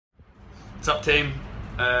What's up, team?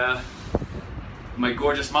 My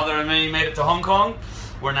gorgeous mother and me made it to Hong Kong.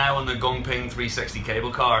 We're now on the Ngong 360 cable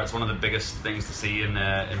car. It's one of the biggest things to see in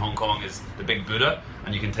Hong Kong is the big Buddha,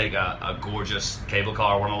 and you can take a gorgeous cable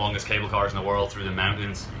car, one of the longest cable cars in the world, through the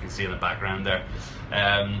mountains. You can see in the background there.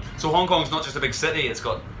 So Hong Kong's not just a big city, it's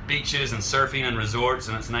got beaches and surfing and resorts,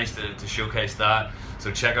 and it's nice to showcase that. So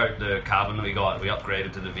check out the cabin that we got. We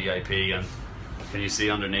upgraded to the VIP, and can you see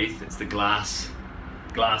underneath? It's the glass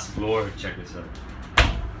floor. Check this out.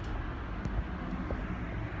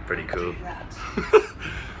 Pretty cool.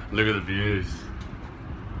 Look at the views.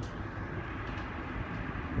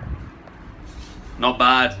 Not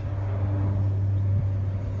bad.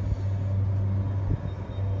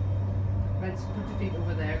 Let's put your feet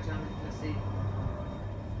over there, John. Let's see.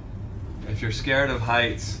 If you're scared of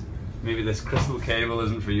heights, maybe this crystal cable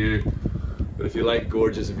isn't for you. But if you like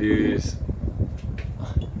gorgeous views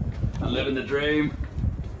and living the dream,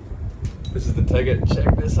 this is the ticket.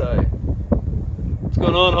 Check this out. What's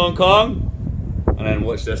going on, Hong Kong? And then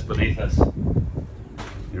watch this beneath us.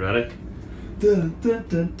 You ready? Dun, dun,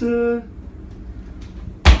 dun, dun.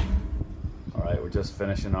 Alright, we're just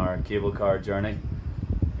finishing our cable car journey.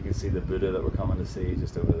 You can see the Buddha that we're coming to see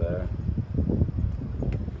just over there.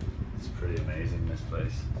 It's pretty amazing, this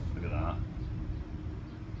place. Look at that.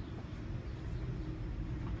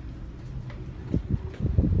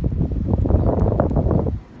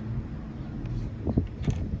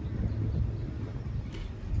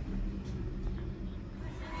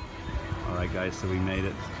 Alright guys, so we made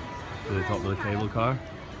it to the top of the cable car.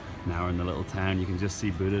 Now we're in the little town. You can just see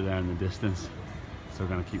Buddha there in the distance. So we're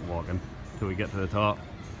going to keep walking till we get to the top.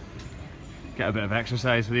 Get a bit of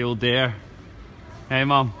exercise for the old deer. Hey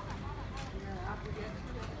Mom.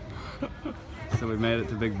 So we made it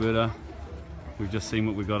to Big Buddha. We've just seen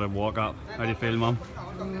what we've got to walk up. How do you feel, Mom?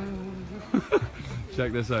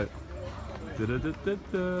 Check this out.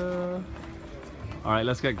 Alright,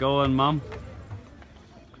 let's get going, Mom.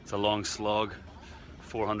 It's a long slog,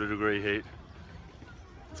 400-degree heat.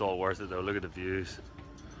 It's all worth it though, look at the views.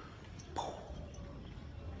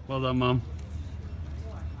 Well done, Mum.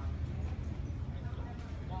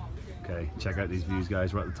 Okay, check out these views,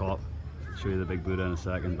 guys. We're at the top. I'll show you the Big Buddha in a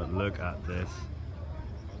second, but look at this.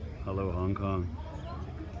 Hello, Hong Kong.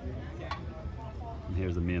 And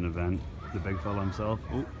here's the main event, the big fella himself.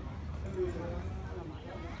 Oh. Okay,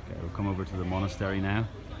 we'll come over to the monastery now.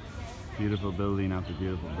 Beautiful building after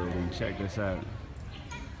beautiful building. Check this out.